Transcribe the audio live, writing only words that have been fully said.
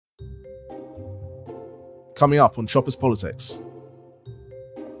coming up on Shoppers Politics.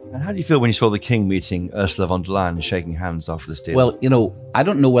 And how do you feel when you saw the King meeting Ursula von der Leyen and shaking hands after this deal? Well, I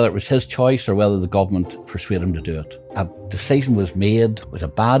don't know whether it was his choice or whether the government persuaded him to do it. A decision was made, it was a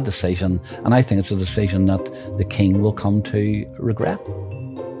bad decision, and I think it's a decision that the King will come to regret.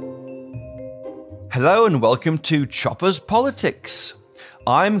 Hello and welcome to Choppers Politics.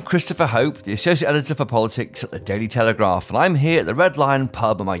 I'm Christopher Hope, the Associate Editor for Politics at the Daily Telegraph, and I'm here at the Red Lion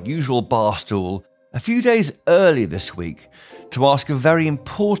pub on my usual bar stool a few days early this week to ask a very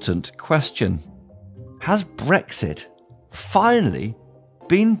important question. Has Brexit finally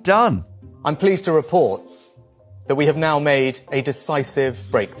been done? I'm pleased to report that we have now made a decisive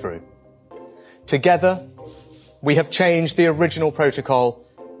breakthrough. Together, we have changed the original protocol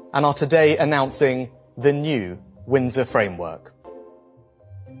and are today announcing the new Windsor Framework.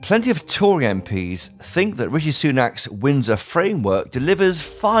 Plenty of Tory MPs think that Rishi Sunak's Windsor Framework delivers,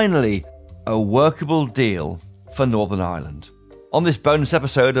 finally, a workable deal for Northern Ireland. On this bonus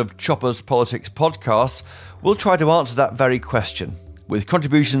episode of Choppers Politics podcast, we'll try to answer that very question, with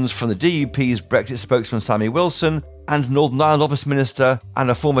contributions from the DUP's Brexit spokesman Sammy and Northern Ireland Office Minister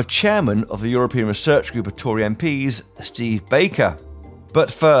and a former chairman of the European Research Group of Tory MPs, Steve Baker. But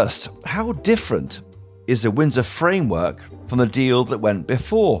first, how different is the Windsor Framework from the deal that went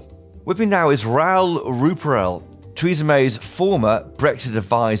before? With me now is Raoul Ruparel, Theresa May's former Brexit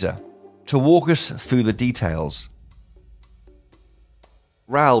advisor, to walk us through the details.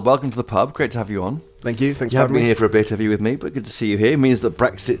 Raoul, welcome to the pub. Great to have you on. Thank you. Thanks you for haven't having been me. here for a bit, have you, with me? But good to see you here. It means that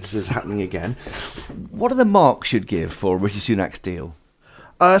Brexit is happening again. What are the marks you'd give for Rishi Sunak's deal?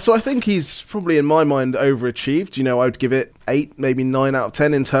 So I think he's probably, in my mind, overachieved. I would give it 8, maybe 9 out of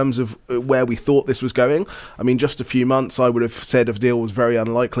 10 in terms of where we thought this was going. I mean, just a few months, I would have said a deal was very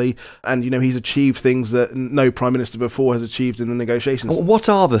unlikely. And, he's achieved things that no Prime Minister before has achieved in the negotiations. What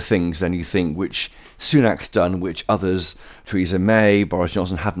are the things, then, you think, which Sunak's done, which others, Theresa May, Boris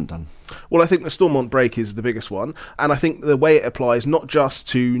Johnson, haven't done? Well, I think the Stormont break is the biggest one. And I think the way it applies not just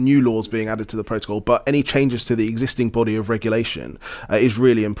to new laws being added to the protocol, but any changes to the existing body of regulation is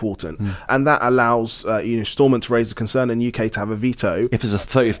really important. And that allows Stormont to raise a concern and UK to have a veto. If there's a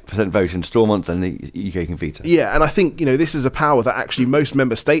 30% vote in Stormont, then the UK can veto. Yeah, and I think, this is a power that actually most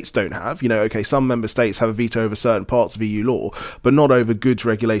member states don't have. Some member states have a veto over certain parts of EU law, but not over goods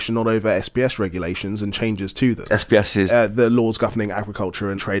regulation, not over SPS regulations and changes to them. SPS is? The laws governing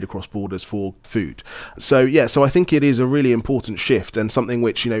agriculture and trade across borders for food. So I think it is a really important shift and something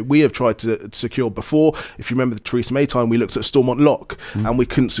which, we have tried to secure before. If you remember the Theresa May time, we looked at Stormont Lock and we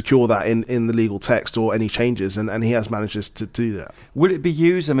couldn't secure that in the legal text or any changes, and he has managed to do that. Will it be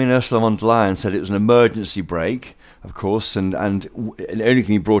used? I mean, Ursula von der Leyen said it was an emergency break, of course, and it only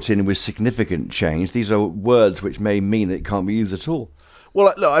can be brought in with significant change. These are words which may mean that it can't be used at all.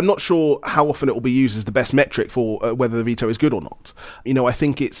 Well, look, I'm not sure how often it will be used as the best metric for whether the veto is good or not. I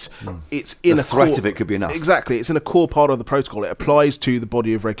think it's in the a threat core, of it could be enough. Exactly, it's in a core part of the protocol. It applies to the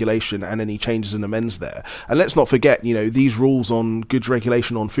body of regulation and any changes and amends there. And let's not forget, these rules on goods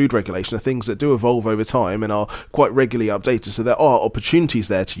regulation, on food regulation, are things that do evolve over time and are quite regularly updated. So there are opportunities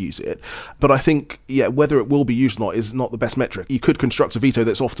there to use it. But I think, whether it will be used or not is not the best metric. You could construct a veto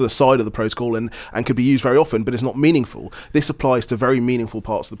that's off to the side of the protocol and could be used very often, but it's not meaningful. This applies to very meaningful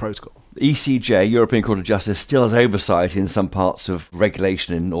parts of the protocol. ECJ, European Court of Justice, still has oversight in some parts of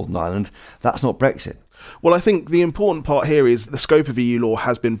regulation in Northern Ireland. That's not Brexit. Well, I think the important part here is the scope of EU law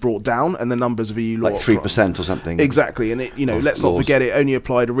has been brought down and the numbers of EU law... Like 3% or something. Exactly. And, let's not forget it only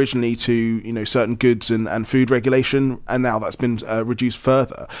applied originally to, certain goods and food regulation, and now that's been reduced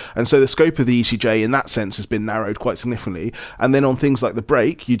further. And so the scope of the ECJ in that sense has been narrowed quite significantly. And then on things like the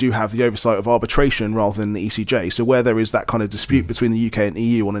break, you do have the oversight of arbitration rather than the ECJ. So where there is that kind of dispute between the UK and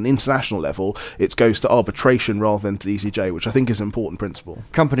EU on an international level, it goes to arbitration rather than to the ECJ, which I think is an important principle.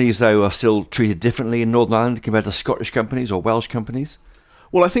 Companies, though, are still treated differently in Northern Ireland compared to Scottish companies or Welsh companies?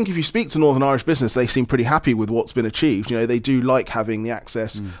 Well, I think if you speak to Northern Irish business, they seem pretty happy with what's been achieved. They do like having the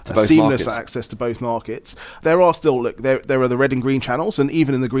access, seamless access to both markets. There are still, there are the red and green channels, and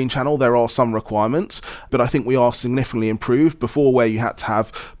even in the green channel, there are some requirements. But I think we are significantly improved. Before, where you had to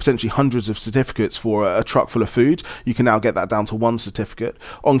have potentially hundreds of certificates for a truck full of food, you can now get that down to one certificate.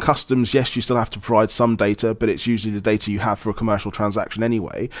 On customs, yes, you still have to provide some data, but it's usually the data you have for a commercial transaction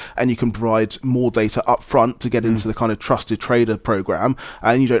anyway. And you can provide more data up front to get into the kind of trusted trader program,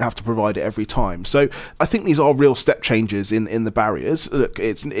 and you don't have to provide it every time. So I think these are real step changes in the barriers. Look,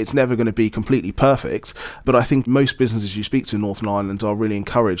 it's never going to be completely perfect, but I think most businesses you speak to in Northern Ireland are really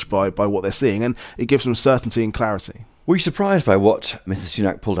encouraged by what they're seeing, and it gives them certainty and clarity. Were you surprised by what Mr.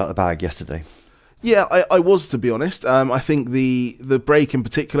 Sunak pulled out the bag yesterday? Yeah, I was, to be honest. I think the break in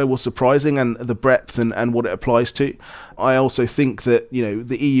particular was surprising, and the breadth and what it applies to. I also think that,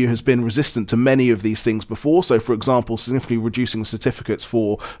 the EU has been resistant to many of these things before. So, for example, significantly reducing certificates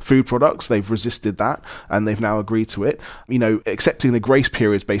for food products, they've resisted that, and they've now agreed to it. Accepting the grace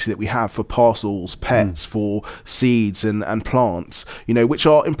periods, basically, that we have for parcels, pets, for seeds and plants, which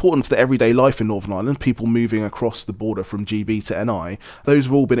are important to the everyday life in Northern Ireland, people moving across the border from GB to NI. Those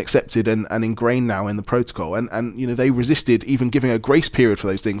have all been accepted and ingrained now in the protocol, and they resisted even giving a grace period for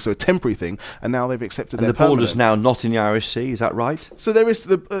those things, so a temporary thing, and now they've accepted their permanent. And the border's now not in the Irish Sea, is that right? So there is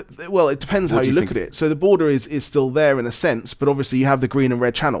it depends how you look at it. So the border is still there in a sense, but obviously you have the green and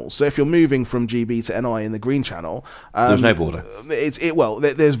red channels. So if you're moving from GB to NI in the green channel, there's no border.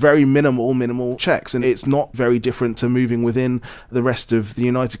 There's very minimal checks, and it's not very different to moving within the rest of the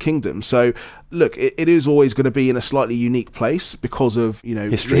United Kingdom. So look, it is always going to be in a slightly unique place because of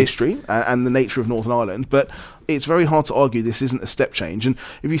history and the nature of Northern Ireland, but it's very hard to argue this isn't a step change. And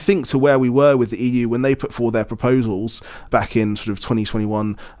if you think to where we were with the EU when they put forward their proposals back in sort of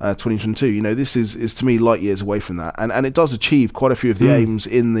 2021, 2022, this is to me light years away from that, and it does achieve quite a few of the aims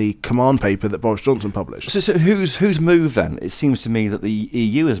in the command paper that Boris Johnson published. So who's moved then? It seems to me that the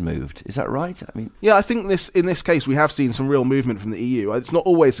EU has moved. Is that right? Yeah, I think in this case we have seen some real movement from the EU. It's not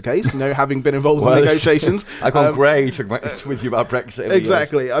always the case, having been involved in negotiations. I've gone grey talking with you about Brexit.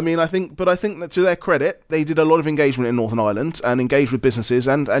 Exactly. I think that to their credit, they did a lot of engagement in Northern Ireland and engaged with businesses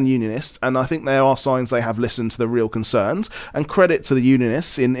and unionists, and I think there are signs they have listened to the real concerns, and credit to the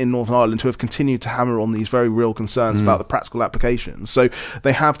unionists in Northern Ireland who have continued to hammer on these very real concerns about the practical applications. So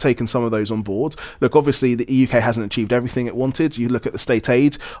they have taken some of those on board. Look, obviously the UK hasn't achieved everything it wanted. You look at the state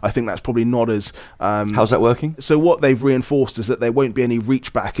aid, I think that's probably not as... How's that working? So what they've reinforced is that there won't be any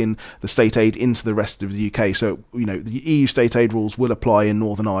reach back in the state aid into the rest of the UK. So, the EU state aid rules will apply in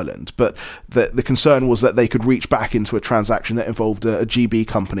Northern Ireland, but the concern was that they could reach back into a transaction that involved a GB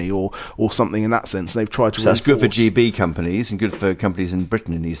company or something in that sense. They've tried to. So that's good for GB companies and good for companies in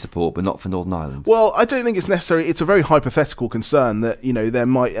Britain who need support, but not for Northern Ireland. Well, I don't think it's necessary. It's a very hypothetical concern that there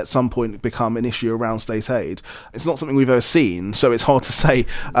might at some point become an issue around state aid. It's not something we've ever seen, so it's hard to say.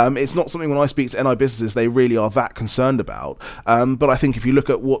 It's not something when I speak to NI businesses they really are that concerned about. But I think if you look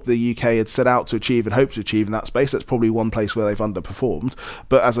at what the UK had set out to achieve and hope to achieve in that space, that's probably one place where they've underperformed.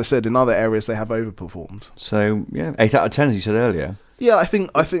 But as I said, in other areas they have overperformed. So 8 out of 10, as you said earlier. Yeah, I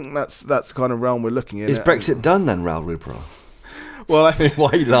think that's the kind of realm we're looking at. Is Brexit done then, Raoul Ruparel? Well, I think. Why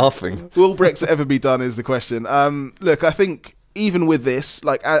are you laughing? Will Brexit ever be done is the question. Look, I think even with this,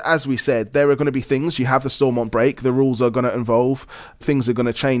 as we said, there are going to be things. You have the Stormont break. The rules are going to evolve. Things are going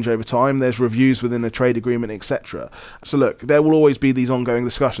to change over time. There's reviews within a trade agreement, etc. So look, there will always be these ongoing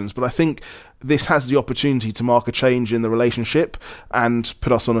discussions. But I think this has the opportunity to mark a change in the relationship and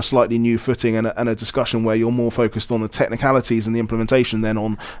put us on a slightly new footing and a discussion where you're more focused on the technicalities and the implementation than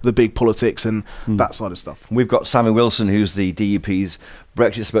on the big politics and that side of stuff. We've got Sammy Wilson, who's the DUP's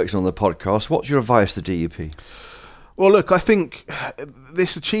Brexit spokesman on the podcast. What's your advice to DUP? Well, look, I think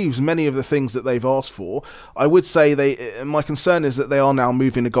this achieves many of the things that they've asked for. I would say my concern is that they are now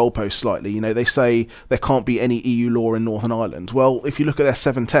moving the goalposts slightly. They say there can't be any EU law in Northern Ireland. Well, if you look at their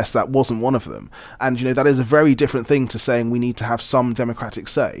 7 tests, that wasn't one of them. And, that is a very different thing to saying we need to have some democratic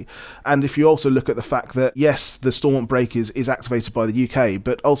say. And if you also look at the fact that, yes, the Stormont break is activated by the UK,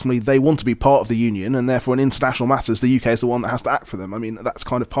 but ultimately they want to be part of the Union, and therefore in international matters, the UK is the one that has to act for them. That's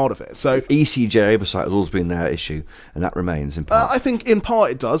kind of part of it. So ECJ oversight has always been their issue, and that remains in part. I think in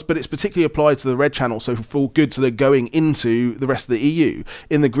part it does, but it's particularly applied to the red channel, so for goods that are going into the rest of the EU.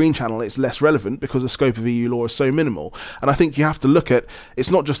 In the green channel, it's less relevant because the scope of EU law is so minimal. And I think you have to look at,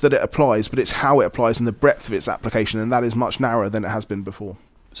 it's not just that it applies, but it's how it applies and the breadth of its application, and that is much narrower than it has been before.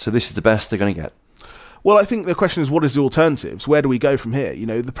 So this is the best they're going to get? Well, I think the question is, what is the alternatives? Where do we go from here?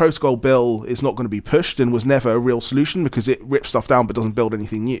 The protocol bill is not going to be pushed and was never a real solution because it rips stuff down but doesn't build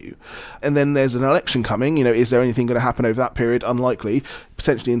anything new. And then there's an election coming. Is there anything going to happen over that period? Unlikely.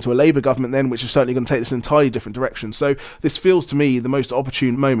 Potentially into a Labour government then, which is certainly going to take this in an entirely different direction. So this feels to me the most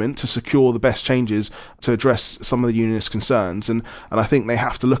opportune moment to secure the best changes to address some of the unionist concerns. And I think they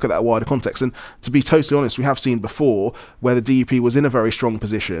have to look at that wider context. And to be totally honest, we have seen before where the DUP was in a very strong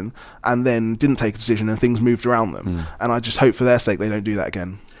position and then didn't take a decision and things moved around them. And I just hope for their sake they don't do that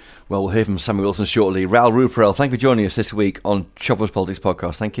again. Well, we'll hear from Sammy Wilson shortly. Raoul Ruparel, thank you for joining us this week on Shoppers Politics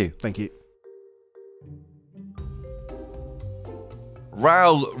Podcast. Thank you. Thank you.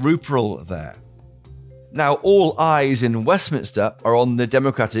 Raoul Ruparel there. Now, all eyes in Westminster are on the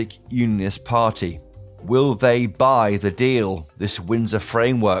Democratic Unionist Party. Will they buy the deal, this Windsor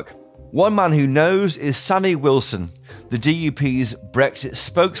Framework? One man who knows is Sammy Wilson, the DUP's Brexit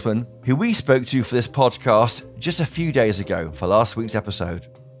spokesman, who we spoke to for this podcast just a few days ago for last week's episode.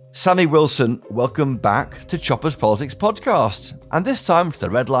 Sammy Wilson, welcome back to Chopper's Politics podcast, and this time to the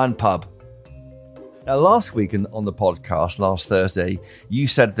Red Lion pub. Now, last week on the podcast, last Thursday, you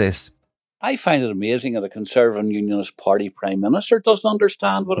said this. I find it amazing that a Conservative Unionist Party Prime Minister doesn't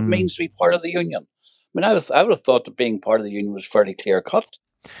understand what it means to be part of the Union. I mean, I would have thought that being part of the Union was fairly clear-cut.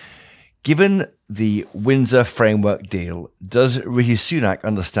 Given the Windsor Framework deal, does Rishi Sunak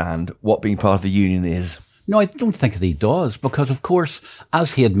understand what being part of the Union is? No, I don't think that he does, because, of course,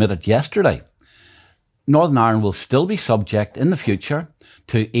 as he admitted yesterday, Northern Ireland will still be subject in the future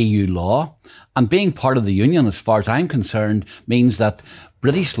to EU law, and being part of the Union, as far as I'm concerned, means that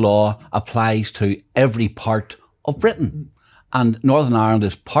British law applies to every part of Britain. And Northern Ireland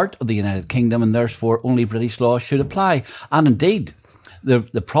is part of the United Kingdom, and therefore only British law should apply. And indeed,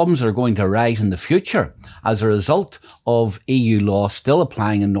 the problems that are going to arise in the future as a result of EU law still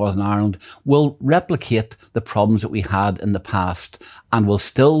applying in Northern Ireland will replicate the problems that we had in the past and will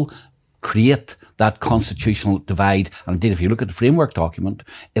still create that constitutional divide. And indeed, if you look at the framework document,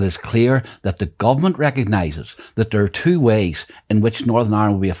 it is clear that the government recognises that there are two ways in which Northern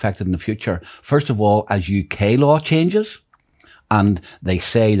Ireland will be affected in the future. First of all, as UK law changes, and they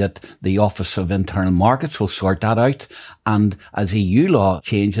say that the Office of Internal Markets will sort that out. And as EU law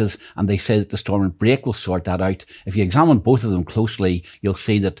changes, and they say that the Stormont Break will sort that out. If you examine both of them closely, you'll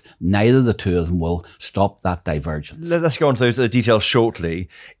see that neither of the two of them will stop that divergence. Let's go on to those details shortly.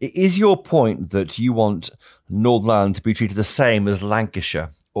 Is your point that you want Northern Ireland to be treated the same as Lancashire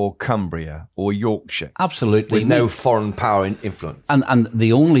or Cumbria or Yorkshire? Absolutely. With no foreign power influence? And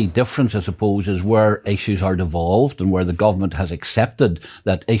the only difference, I suppose, is where issues are devolved and where the government has accepted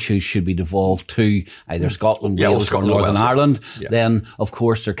that issues should be devolved to either Scotland, Wales or Northern Ireland. Yeah. Then, of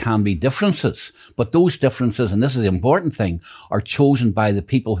course, there can be differences. But those differences, and this is the important thing, are chosen by the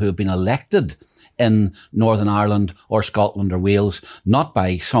people who have been elected in Northern Ireland or Scotland or Wales, not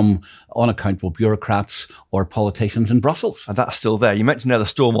by some unaccountable bureaucrats or politicians in Brussels. And that's still there. You mentioned now the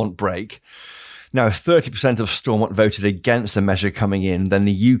Stormont Break. Now, if 30% of Stormont voted against the measure coming in, then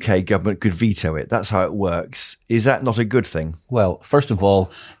the UK government could veto it. That's how it works. Is that not a good thing? Well, first of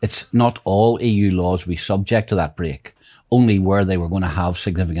all, it's not all EU laws will be subject to that break. Only where they were going to have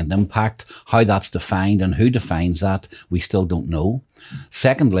significant impact. How that's defined and who defines that, we still don't know.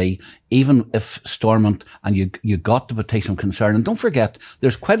 Secondly, even if Stormont and you got the petition of concern, and don't forget,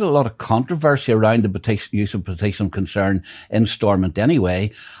 there's quite a lot of controversy around the use of petition of concern in Stormont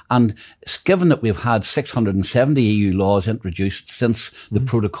anyway. And given that we've had 670 EU laws introduced since the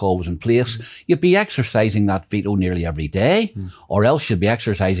protocol was in place, you'd be exercising that veto nearly every day, or else you'd be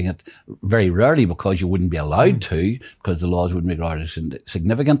exercising it very rarely because you wouldn't be allowed to, because the laws wouldn't be regarded as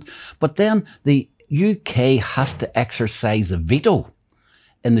significant. But then the UK has to exercise the veto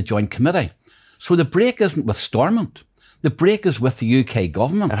in the Joint Committee. So the break isn't with Stormont. The break is with the UK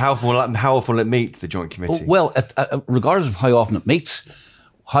government. And how often will it meet, the Joint Committee? Well, regardless of how often it meets,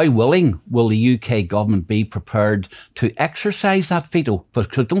 how willing will the UK government be prepared to exercise that veto?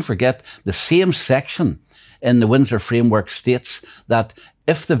 Because don't forget, the same section in the Windsor Framework states that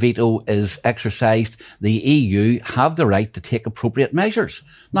if the veto is exercised, the EU have the right to take appropriate measures.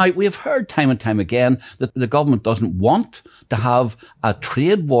 Now, we have heard time and time again that the government doesn't want to have a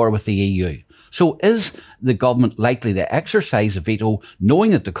trade war with the EU. So is the government likely to exercise a veto,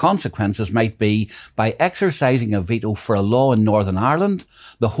 knowing that the consequences might be by exercising a veto for a law in Northern Ireland,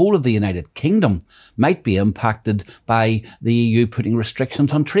 the whole of the United Kingdom might be impacted by the EU putting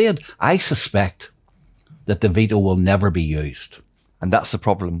restrictions on trade? I suspect that the veto will never be used. And that's the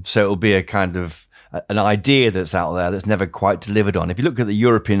problem. So it'll be a kind of an idea that's out there that's never quite delivered on. If you look at the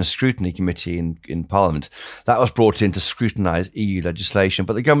European Scrutiny Committee in Parliament, that was brought in to scrutinise EU legislation,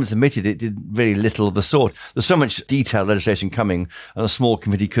 but the government's admitted it did really little of the sort. There's so much detailed legislation coming, and a small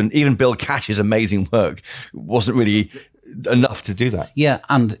committee couldn't. Even Bill Cash's amazing work wasn't really enough to do that. Yeah,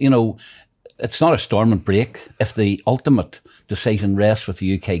 and, you know, it's not a Stormont break if the ultimate decision rests with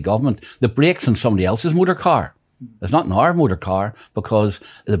the UK government. The break's in somebody else's motor car. It's not in our motor car, because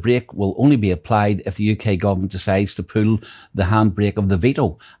the brake will only be applied if the UK government decides to pull the handbrake of the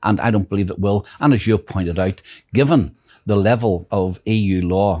veto. And I don't believe it will. And as you've pointed out, given the level of EU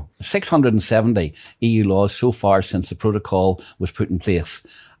law, 670 EU laws so far since the protocol was put in place,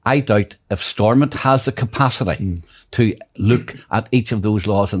 I doubt if Stormont has the capacity to look at each of those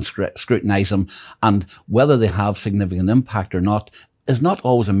laws and scrutinise them, and whether they have significant impact or not is not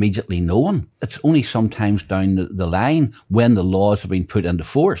always immediately known. It's only sometimes down the line when the laws have been put into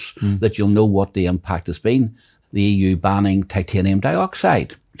force that you'll know what the impact has been. the EU banning titanium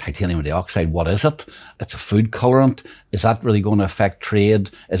dioxide. Titanium dioxide, what is it? It's a food colourant. Is that really going to affect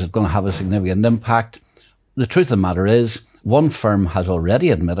trade? Is it going to have a significant impact? The truth of the matter is, one firm has already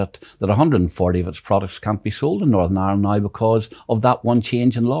admitted that 140 of its products can't be sold in Northern Ireland now because of that one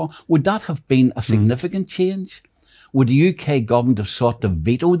change in law. Would that have been a significant change? Would the UK government have sought to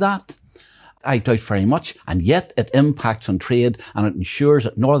veto that? I doubt very much, and yet it impacts on trade and it ensures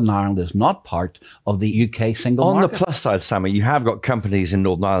that Northern Ireland is not part of the UK single market. On the plus side, Sammy, you have got companies in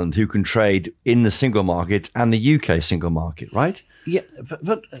Northern Ireland who can trade in the single market and the UK single market, right? Yeah,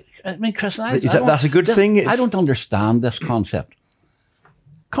 but I mean, Chris, that's a good thing? I don't understand this concept.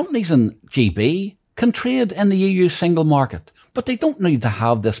 Companies in GB can trade in the EU single market, but they don't need to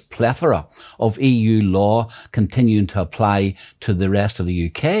have this plethora of EU law continuing to apply to the rest of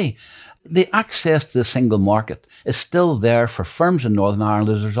the UK. The access to the single market is still there for firms in Northern Ireland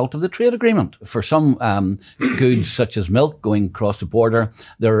as a result of the trade agreement. For some goods such as milk going across the border,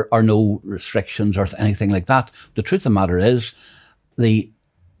 there are no restrictions or anything like that. The truth of the matter is the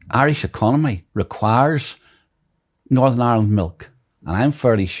Irish economy requires Northern Ireland milk. And I'm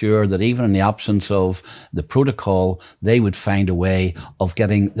fairly sure that even in the absence of the protocol, they would find a way of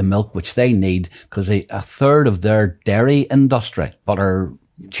getting the milk which they need, because a third of their dairy industry, butter,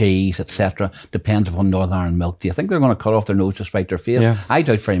 cheese, etc., depends upon Northern Ireland milk. Do you think they're going to cut off their nose to spite their face? Yeah. I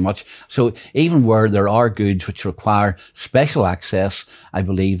doubt very much. So even where there are goods which require special access, I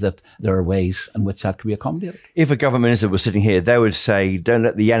believe that there are ways in which that could be accommodated. If a government minister was sitting here, they would say, don't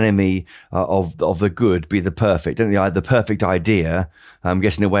let the enemy of the good be the perfect. Don't let the perfect idea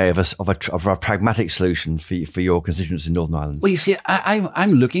get in the way of a pragmatic solution for your constituents in Northern Ireland. Well, you see,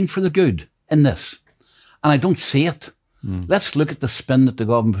 I'm looking for the good in this, and I don't see it. Let's look at the spin that the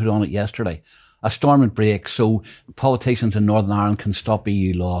government put on it yesterday. A storm would break so politicians in Northern Ireland can stop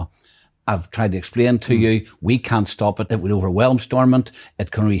EU law. I've tried to explain to you, we can't stop it. It would overwhelm Stormont.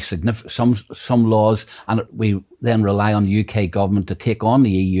 It can be some laws, and we then rely on the UK government to take on the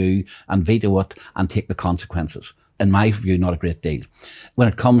EU and veto it and take the consequences. In my view, not a great deal. When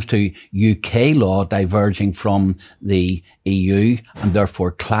it comes to UK law diverging from the EU and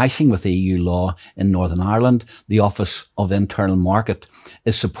therefore clashing with EU law in Northern Ireland, the Office of Internal Market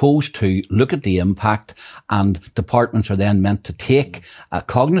is supposed to look at the impact, and departments are then meant to take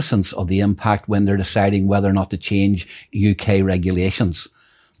cognizance of the impact when they're deciding whether or not to change UK regulations.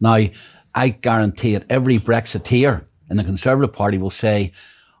 Now, I guarantee it, every Brexiteer in the Conservative Party will say,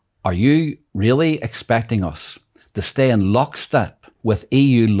 are you really expecting us to stay in lockstep with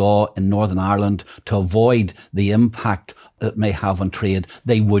EU law in Northern Ireland to avoid the impact it may have on trade?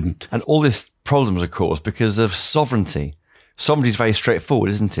 They wouldn't. And all this problems, of course, because of sovereignty. Sovereignty is very straightforward,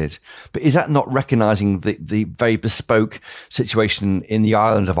 isn't it? But is that not recognising the very bespoke situation in the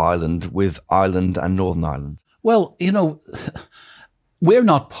island of Ireland with Ireland and Northern Ireland? Well, you know, we're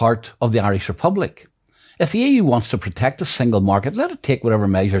not part of the Irish Republic. If the EU wants to protect the single market, let it take whatever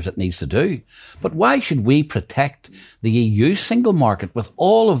measures it needs to do. But why should we protect the EU single market with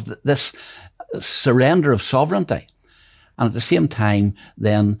all of this surrender of sovereignty, and at the same time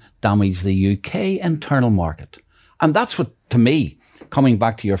then damage the UK internal market? And that's what, to me, coming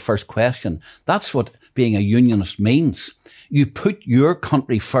back to your first question, that's what being a unionist means. You put your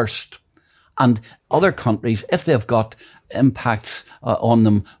country first. And other countries, if they've got impacts on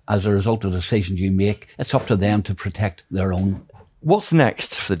them as a result of the decisions you make, it's up to them to protect their own. What's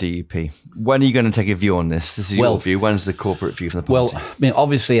next for the DUP? When are you going to take a view on this? This is your view. When's the corporate view from the party? Well, I mean,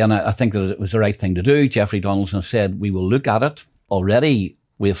 obviously, and I think that it was the right thing to do. Jeffrey Donaldson said, we will look at it. Already,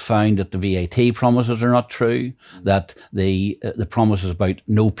 we have found that the VAT promises are not true, that the promises about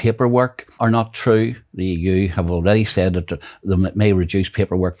no paperwork are not true. The EU have already said that they may reduce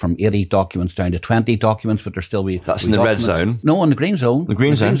paperwork from 80 documents down to 20 documents, but there still be... That's in the red zone? No, in the green zone. The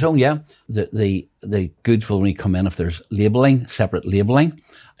green zone, yeah. The goods will only come in if there's labelling, separate labelling,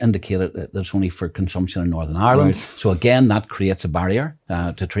 indicated that it's only for consumption in Northern Ireland. Right. So again, that creates a barrier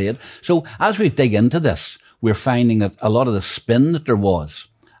to trade. So as we dig into this, we're finding that a lot of the spin that there was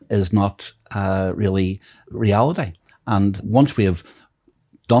is not really reality. And once we have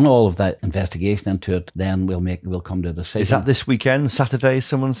done all of that investigation into it, then we'll come to a decision. Is that this weekend, Saturday,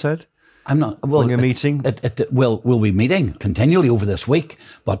 someone said? I'm not. Well, a meeting? We'll be meeting continually over this week.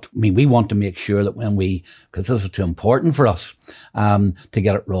 But I mean, we want to make sure that when because this is too important for us to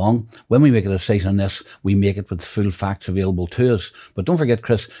get it wrong, when we make a decision on this, we make it with full facts available to us. But don't forget,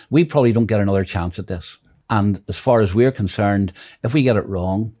 Chris, we probably don't get another chance at this. And as far as we're concerned, if we get it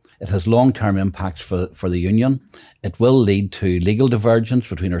wrong, It has long-term impacts for the Union. It will lead to legal divergence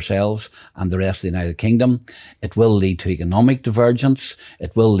between ourselves and the rest of the United Kingdom. It will lead to economic divergence.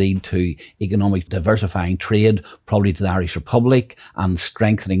 It will lead to economic diversifying trade, probably to the Irish Republic, and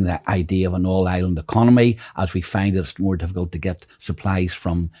strengthening the idea of an all-island economy as we find it's more difficult to get supplies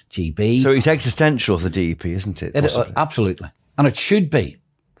from GB. So it's existential for the DUP, isn't it? Absolutely. And it should be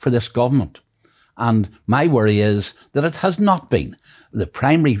for this government. And my worry is that it has not been. The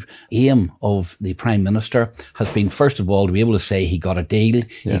primary aim of the Prime Minister has been, first of all, to be able to say he got a deal,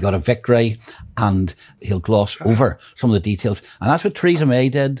 he got a victory, and he'll gloss over some of the details. And that's what Theresa May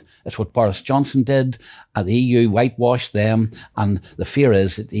did. It's what Boris Johnson did. The EU whitewashed them. And the fear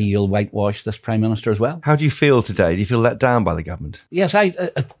is that the EU will whitewash this Prime Minister as well. How do you feel today? Do you feel let down by the government? Yes,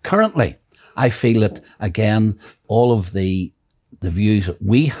 currently, I feel that, again, all of the views that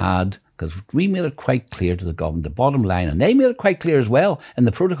we had, because we made it quite clear to the government, the bottom line, and they made it quite clear as well in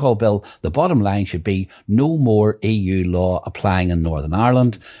the protocol bill, the bottom line should be no more EU law applying in Northern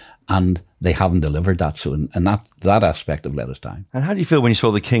Ireland, and they haven't delivered that. So and that aspect have let us down. And how do you feel when you saw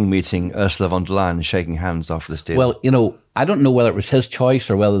the King meeting Ursula von der Leyen and shaking hands after this deal? Well, I don't know whether it was his choice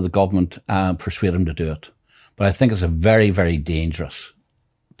or whether the government persuaded him to do it, but I think it's a very, very dangerous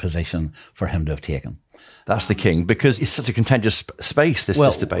position for him to have taken. That's the King, because it's such a contentious space,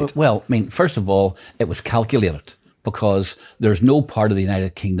 this debate. Well, I mean, first of all, it was calculated because there's no part of the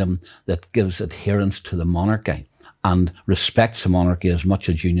United Kingdom that gives adherence to the monarchy and respects the monarchy as much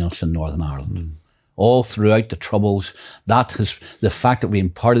as unionists in Northern Ireland. All throughout the Troubles, that has the fact that we're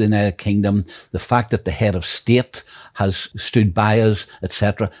part of the United Kingdom, the fact that the head of state has stood by us,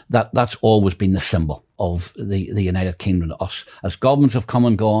 etc. That's always been the symbol of the United Kingdom to us. As governments have come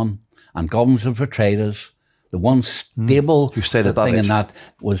and gone, and governments have betrayed us, the one stable thing in that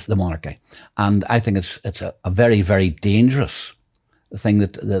was the monarchy. And I think it's a very, very dangerous thing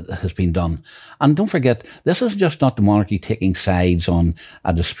that has been done. And don't forget, this is just not the monarchy taking sides on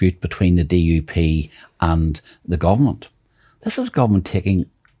a dispute between the DUP and the government. This is government taking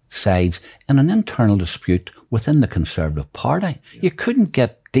sides in an internal dispute within the Conservative Party. You couldn't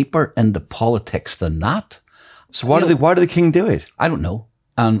get deeper into politics than that. So why did the King do it? I don't know.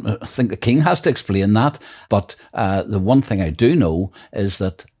 And I think the King has to explain that. But the one thing I do know is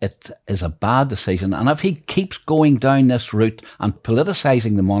that it is a bad decision. And if he keeps going down this route and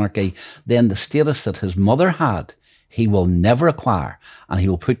politicising the monarchy, then the status that his mother had, he will never acquire. And he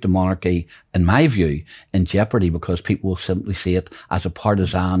will put the monarchy, in my view, in jeopardy because people will simply see it as a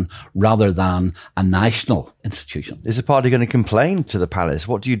partisan rather than a national institution. Is the party going to complain to the palace?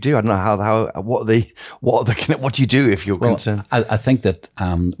 What do you do? I don't know what do you do if you're concerned? I think that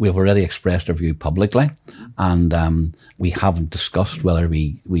we've already expressed our view publicly, and we haven't discussed whether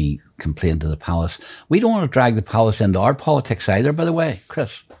we complain to the palace. We don't want to drag the palace into our politics either, by the way,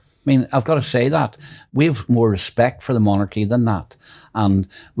 Chris. I mean, I've got to say that. We have more respect for the monarchy than that. And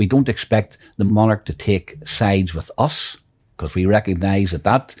we don't expect the monarch to take sides with us because we recognise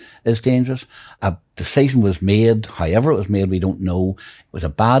that is dangerous. A decision was made, however it was made, we don't know. It was a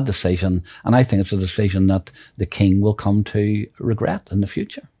bad decision. And I think it's a decision that the King will come to regret in the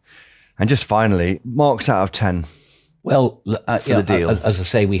future. And just finally, marks out of 10. Well, for the deal. As I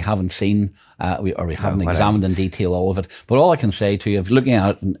say, we haven't seen, we haven't examined in detail all of it. But all I can say to you, if looking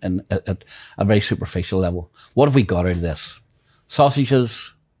at it at a very superficial level, what have we got out of this?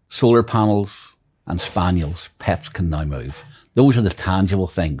 Sausages, solar panels, and spaniels. Pets can now move. Those are the tangible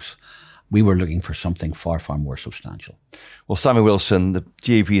things. We were looking for something far, far more substantial. Well, Sammy Wilson, the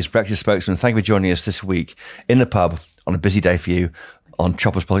DUP's Brexit spokesman, thank you for joining us this week in the pub on a busy day for you on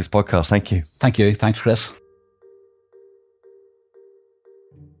Choppers Politics Podcast. Thank you. Thank you. Thanks, Chris.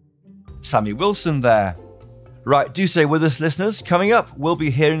 Sammy Wilson there. Right, do stay with us, listeners. Coming up, we'll be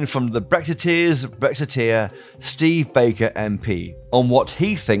hearing from the Brexiteer, Steve Baker MP, on what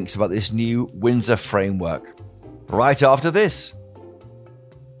he thinks about this new Windsor Framework. Right after this.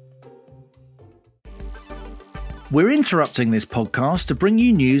 We're interrupting this podcast to bring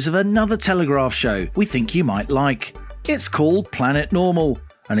you news of another Telegraph show we think you might like. It's called Planet Normal,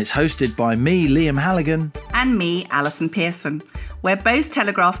 and it's hosted by me, Liam Halligan. And me, Alison Pearson. We're both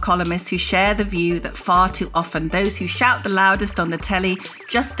Telegraph columnists who share the view that far too often those who shout the loudest on the telly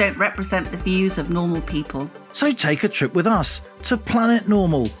just don't represent the views of normal people. So take a trip with us to Planet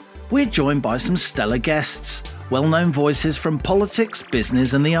Normal. We're joined by some stellar guests, well-known voices from politics,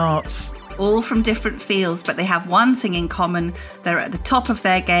 business and the arts. All from different fields, but they have one thing in common. They're at the top of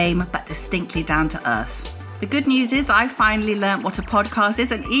their game, but distinctly down to earth. The good news is I finally learnt what a podcast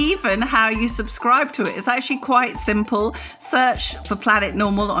is and even how you subscribe to it. It's actually quite simple. Search for Planet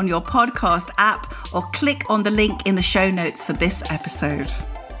Normal on your podcast app or click on the link in the show notes for this episode.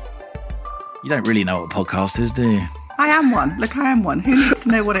 You don't really know what a podcast is, do you? I am one. Look, I am one. Who needs to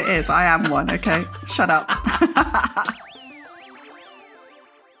know what it is? I am one, okay? Shut up.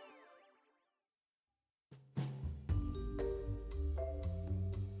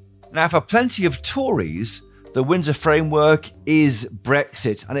 Now, for plenty of Tories, the Windsor Framework is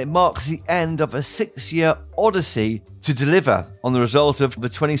Brexit, and it marks the end of a 6-year odyssey to deliver on the result of the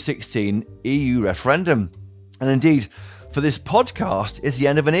 2016 EU referendum. And indeed, for this podcast, it's the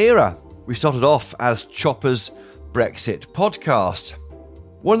end of an era. We started off as Chopper's Brexit podcast.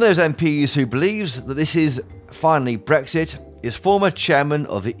 One of those MPs who believes that this is finally Brexit is former chairman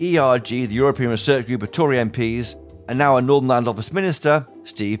of the ERG, the European Research Group of Tory MPs, and now a Northern Ireland Office Minister,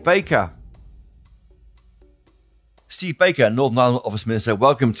 Steve Baker. Steve Baker, Northern Ireland Office Minister,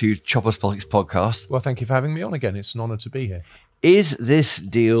 welcome to Chopper's Politics podcast. Well, thank you for having me on again. It's an honour to be here. Is this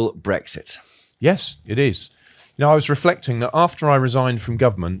deal Brexit? Yes, it is. You know, I was reflecting that after I resigned from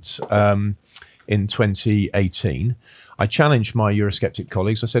government in 2018, I challenged my Eurosceptic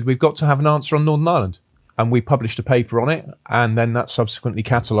colleagues. I said, we've got to have an answer on Northern Ireland. And we published a paper on it. And then that subsequently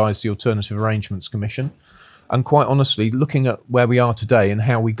catalysed the Alternative Arrangements Commission. And quite honestly, looking at where we are today and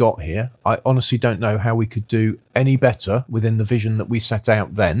how we got here, I honestly don't know how we could do any better within the vision that we set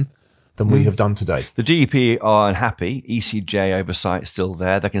out then than we have done today. The DUP are unhappy. ECJ oversight is still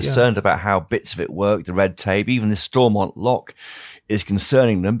there. They're concerned about how bits of it work, the red tape. Even this Stormont lock is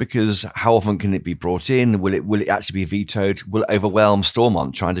concerning them because how often can it be brought in? Will it actually be vetoed? Will it overwhelm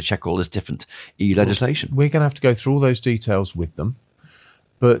Stormont trying to check all this different EU legislation? We're going to have to go through all those details with them.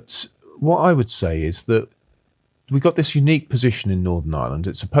 But what I would say is that we've got this unique position in Northern Ireland.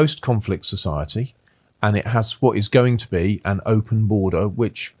 It's a post-conflict society, and it has what is going to be an open border,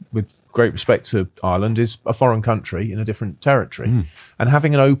 which, with great respect to Ireland, is a foreign country in a different territory. And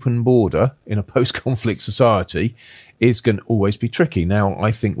having an open border in a post-conflict society is going to always be tricky. Now,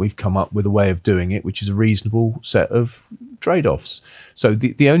 I think we've come up with a way of doing it, which is a reasonable set of trade-offs. So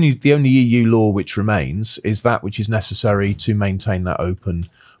the only EU law which remains is that which is necessary to maintain that open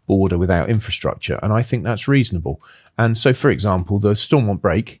border without infrastructure, and I think that's reasonable. And so, for example, the Stormont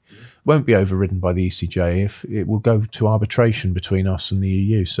break won't be overridden by the ECJ if it will go to arbitration between us and the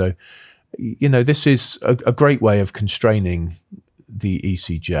EU. So, you know, this is a great way of constraining the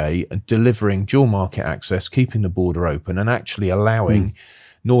ECJ and delivering dual market access, keeping the border open, and actually allowing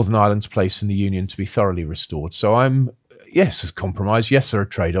Northern Ireland's place in the Union to be thoroughly restored. So yes, a compromise. Yes, there are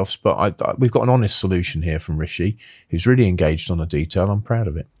trade-offs, but we've got an honest solution here from Rishi, who's really engaged on the detail. I'm proud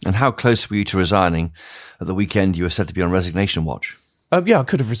of it. And how close were you to resigning? At the weekend, you were said to be on resignation watch. Yeah, I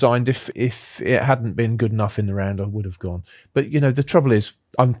could have resigned if it hadn't been good enough in the round. I would have gone. But, you know, the trouble is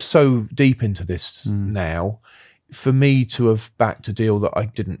I'm so deep into this now. For me to have backed a deal that I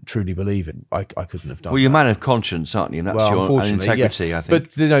didn't truly believe in, I couldn't have done. Well, you're a man of conscience, aren't you? And that's your integrity, I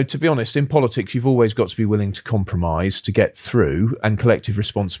think. But, you know, to be honest, in politics, you've always got to be willing to compromise to get through, and collective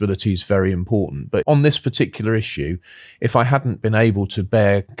responsibility is very important. But on this particular issue, if I hadn't been able to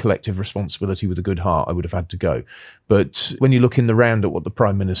bear collective responsibility with a good heart, I would have had to go. But when you look in the round at what the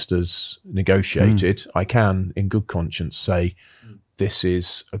Prime Minister's negotiated, I can, in good conscience, say this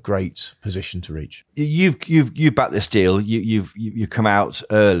is a great position to reach. You've backed this deal. You've come out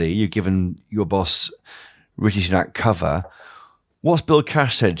early. You've given your boss Rishi Sunak cover. What's Bill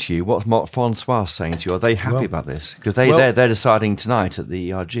Cash said to you? What's Mark Francois saying to you? Are they happy about this? Because they're deciding tonight at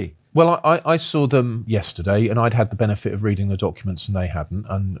the ERG. Well, I saw them yesterday, and I'd had the benefit of reading the documents, and they hadn't.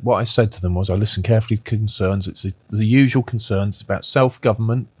 And what I said to them was, I listened carefully to concerns. It's the usual concerns about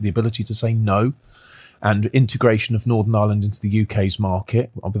self-government, the ability to say no, and integration of Northern Ireland into the UK's market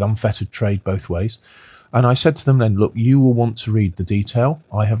with unfettered trade both ways. And I said to them then, look, you will want to read the detail.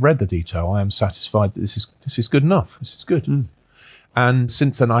 I have read the detail. I am satisfied that this is good enough. This is good. And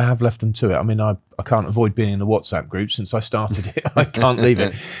since then, I have left them to it. I mean, I can't avoid being in the WhatsApp group since I started it. I can't leave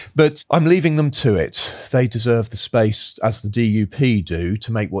it. But I'm leaving them to it. They deserve the space, as the DUP do,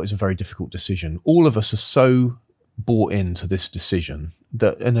 to make what is a very difficult decision. All of us are so bought into this decision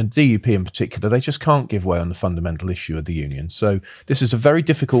that, and the DUP in particular, they just can't give way on the fundamental issue of the union. So this is a very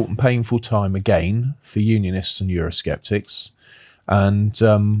difficult and painful time again for unionists and Eurosceptics. And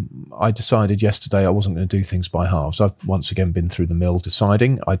I decided yesterday I wasn't going to do things by halves. I've once again been through the mill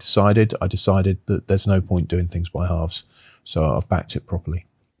deciding. I decided that there's no point doing things by halves. So I've backed it properly.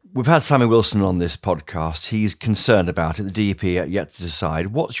 We've had Sammy Wilson on this podcast. He's concerned about it. The DUP are yet to decide.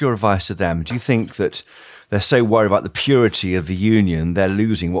 What's your advice to them? Do you think that they're so worried about the purity of the union, they're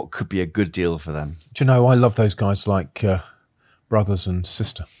losing what could be a good deal for them? Do you know, I love those guys like brothers and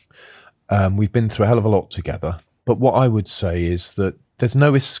sister. We've been through a hell of a lot together. But what I would say is that there's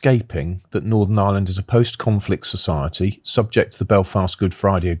no escaping that Northern Ireland is a post-conflict society subject to the Belfast Good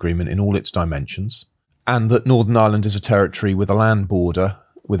Friday Agreement in all its dimensions, and that Northern Ireland is a territory with a land border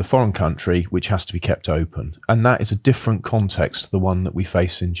with a foreign country which has to be kept open. And that is a different context to the one that we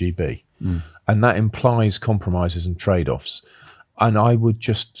face in GB. And that implies compromises and trade-offs. And I would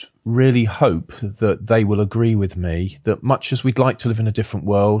just really hope that they will agree with me that much as we'd like to live in a different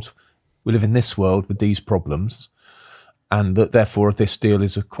world, we live in this world with these problems, and that therefore this deal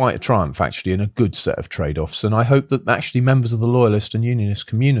is quite a triumph actually and a good set of trade-offs. And I hope that actually members of the Loyalist and Unionist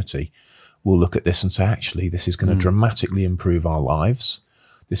community will look at this and say, actually, this is going to dramatically improve our lives.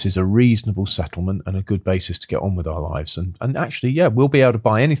 This is a reasonable settlement and a good basis to get on with our lives. And actually, yeah, we'll be able to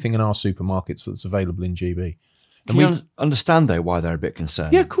buy anything in our supermarkets that's available in GB. Can you understand, though, why they're a bit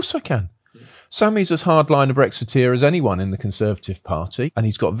concerned? Yeah, of course I can. Sammy's as hardline a Brexiteer as anyone in the Conservative Party, and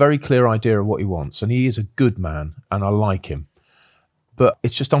he's got a very clear idea of what he wants, and he is a good man, and I like him. But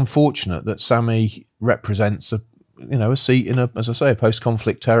it's just unfortunate that Sammy represents a seat in as I say, a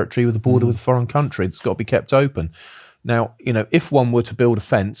post-conflict territory with a border with a foreign country that's got to be kept open. Now, if one were to build a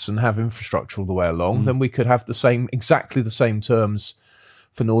fence and have infrastructure all the way along, then we could have exactly the same terms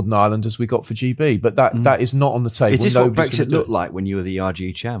for Northern Ireland as we got for GB. But that is not on the table. Is this what Brexit looked like when you were the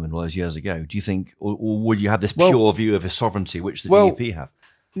ERG chairman all those years ago? Do you think, or would you have this pure view of his sovereignty, which the DUP have?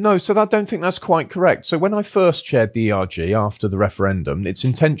 No, so I don't think that's quite correct. So when I first chaired the ERG after the referendum, its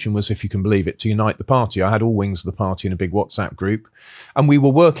intention was, if you can believe it, to unite the party. I had all wings of the party in a big WhatsApp group, and we were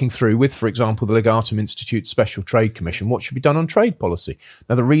working through with, for example, the Legatum Institute's Special Trade Commission, what should be done on trade policy.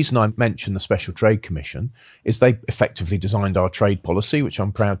 Now, the reason I mention the Special Trade Commission is they effectively designed our trade policy, which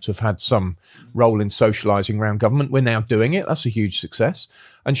I'm proud to have had some role in socialising around government. We're now doing it. That's a huge success.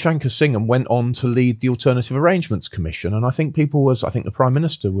 And Shankar Singham went on to lead the Alternative Arrangements Commission. And I think the Prime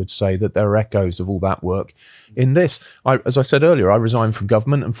Minister would say that there are echoes of all that work in this. As I said earlier, I resigned from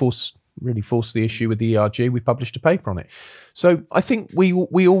government and forced the issue with the ERG. We published a paper on it. So I think we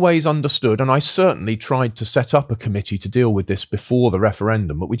always understood, and I certainly tried to set up a committee to deal with this before the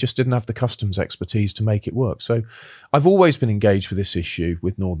referendum, but we just didn't have the customs expertise to make it work. So I've always been engaged with this issue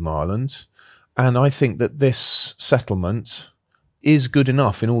with Northern Ireland. And I think that this settlement is good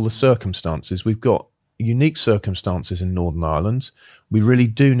enough in all the circumstances. We've got unique circumstances in Northern Ireland. We really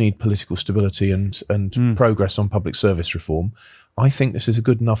do need political stability and progress on public service reform. I think this is a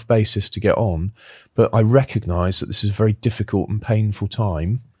good enough basis to get on, but I recognise that this is a very difficult and painful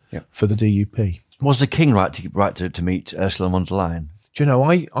time for the DUP. Was the King right to meet Ursula von der Leyen? Do you know,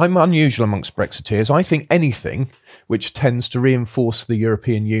 I'm unusual amongst Brexiteers. I think anything which tends to reinforce the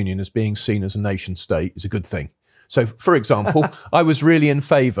European Union as being seen as a nation state is a good thing. So, for example, I was really in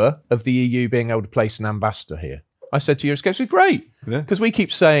favour of the EU being able to place an ambassador here. I said to Eurosceptics, great, because we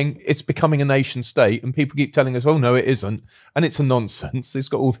keep saying it's becoming a nation state, and people keep telling us, oh, no, it isn't, and it's a nonsense. It's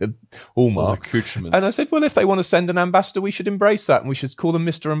got all the hallmarks. And I said, well, if they want to send an ambassador, we should embrace that, and we should call them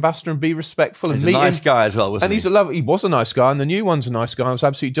Mr. Ambassador and be respectful. He's and a nice guy as well, wasn't he? And he was a nice guy, and the new one's a nice guy. I was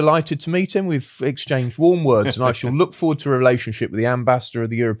absolutely delighted to meet him. We've exchanged warm words, and I shall look forward to a relationship with the ambassador of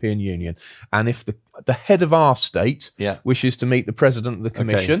the European Union. And if the head of our state wishes to meet the president of the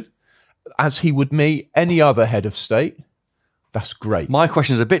Commission, as he would meet any other head of state, that's great. My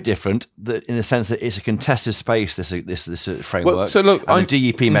question is a bit different, in the sense that it's a contested space, this framework. Well, so look, and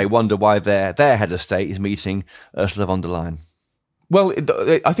the DUP may wonder why their head of state is meeting Ursula von der Leyen. Well,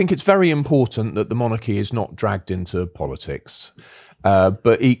 I think it's very important that the monarchy is not dragged into politics.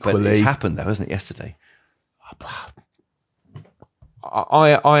 But equally... But it's happened, though, hasn't it, yesterday?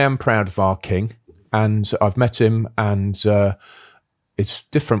 I am proud of our king, and I've met him, and... it's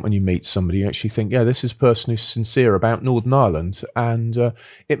different when you meet somebody. You actually think, this is a person who's sincere about Northern Ireland. And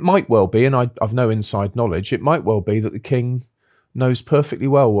it might well be, and I've no inside knowledge, it might well be that the King knows perfectly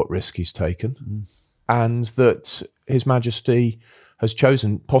well what risk he's taken and that His Majesty has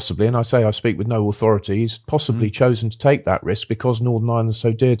chosen, possibly, and I say I speak with no authority, he's possibly chosen to take that risk because Northern Ireland is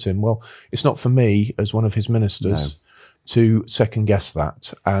so dear to him. Well, it's not for me as one of his ministers to second guess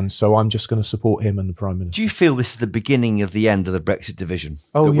that. And so I'm just going to support him and the Prime Minister. Do you feel this is the beginning of the end of the Brexit division?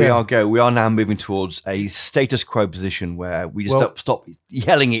 Oh, that we are now moving towards a status quo position where we just stop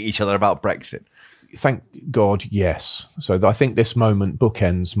yelling at each other about Brexit? Thank God, yes. So I think this moment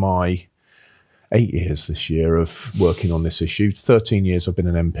bookends my 8 years this year of working on this issue. 13 years I've been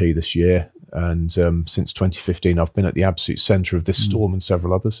an MP this year. And since 2015, I've been at the absolute centre of this storm and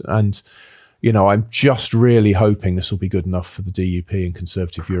several others. And I'm just really hoping this will be good enough for the DUP and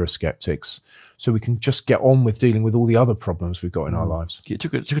Conservative Eurosceptics so we can just get on with dealing with all the other problems we've got in our lives. It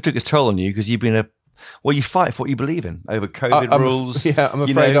took its toll on you because you've been Well, you fight for what you believe in over COVID rules. I'm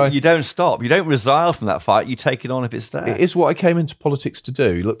afraid you don't stop. You don't resile from that fight. You take it on if it's there. It is what I came into politics to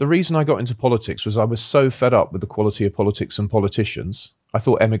do. Look, the reason I got into politics was I was so fed up with the quality of politics and politicians. I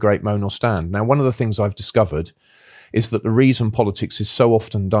thought emigrate, moan or stand. Now, one of the things I've discovered is that the reason politics is so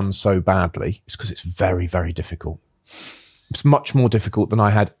often done so badly is because it's very, very difficult. It's much more difficult than I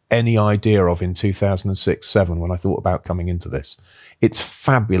had any idea of in 2006-07 when I thought about coming into this. It's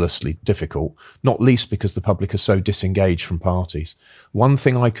fabulously difficult, not least because the public are so disengaged from parties. One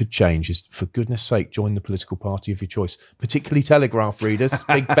thing I could change is, for goodness sake, join the political party of your choice, particularly Telegraph readers.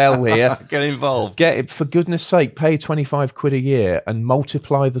 Big bell here. Get involved. Get it, for goodness sake, pay 25 quid a year and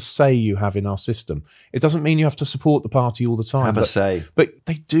multiply the say you have in our system. It doesn't mean you have to support the party all the time. Have a say. But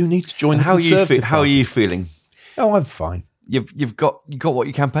they do need to join the Conservative Party. How are you feeling? Oh, I'm fine. You've got what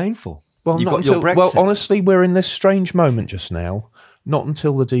you campaign for. Well, you've got your Brexit. Well, honestly, we're in this strange moment just now. Not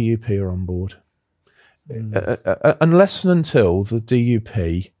until the DUP are on board. Unless and until the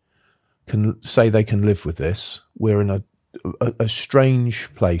DUP can say they can live with this, we're in a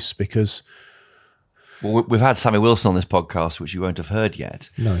strange place because... Well, we've had Sammy Wilson on this podcast, which you won't have heard yet.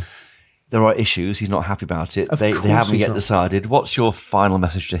 No. There are issues. He's not happy about it. They haven't yet decided. What's your final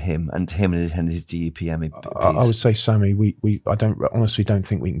message to him and his DUP MEPs? I would say, Sammy, I honestly don't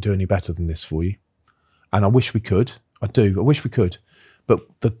think we can do any better than this for you. And I wish we could. I do. I wish we could. But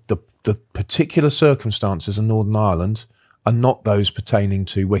the particular circumstances in Northern Ireland are not those pertaining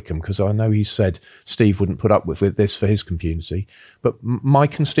to Wickham, because I know he said Steve wouldn't put up with this for his community. But my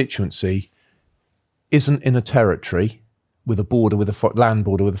constituency isn't in a territory with a border, with a land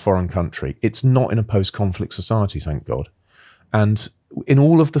border with a foreign country. It's not in a post-conflict society, thank God. And in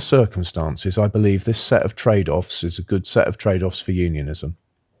all of the circumstances, I believe this set of trade-offs is a good set of trade-offs for unionism.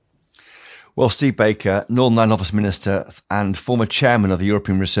 Well, Steve Baker, Northern Ireland Office Minister and former chairman of the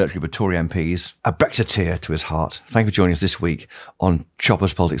European Research Group of Tory MPs, a Brexiteer to his heart. Thank you for joining us this week on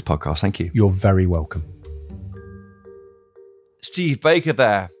Choppers Politics Podcast. Thank you. You're very welcome. Steve Baker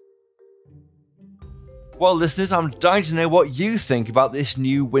there. Well, listeners, I'm dying to know what you think about this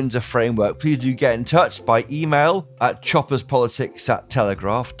new Windsor Framework. Please do get in touch by email at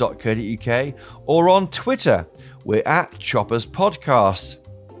chopperspolitics@telegraph.co.uk or on Twitter. We're at Choppers Podcast.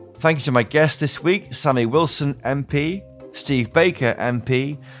 Thank you to my guests this week, Sammy Wilson MP, Steve Baker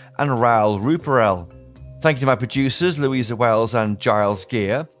MP, and Raoul Ruparel. Thank you to my producers, Louisa Wells and Giles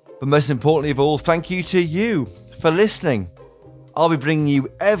Gear. But most importantly of all, thank you to you for listening. I'll be bringing you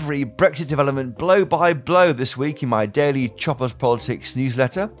every Brexit development blow by blow this week in my daily Choppers Politics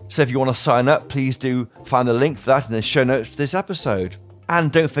newsletter. So if you want to sign up, please do find the link for that in the show notes to this episode.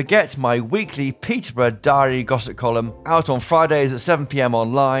 And don't forget my weekly Peterborough Diary gossip column out on Fridays at 7 p.m.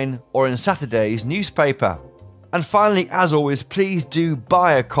 online or in Saturday's newspaper. And finally, as always, please do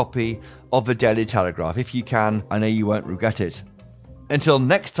buy a copy of the Daily Telegraph if you can. I know you won't regret it. Until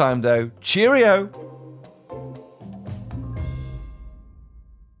next time though, cheerio!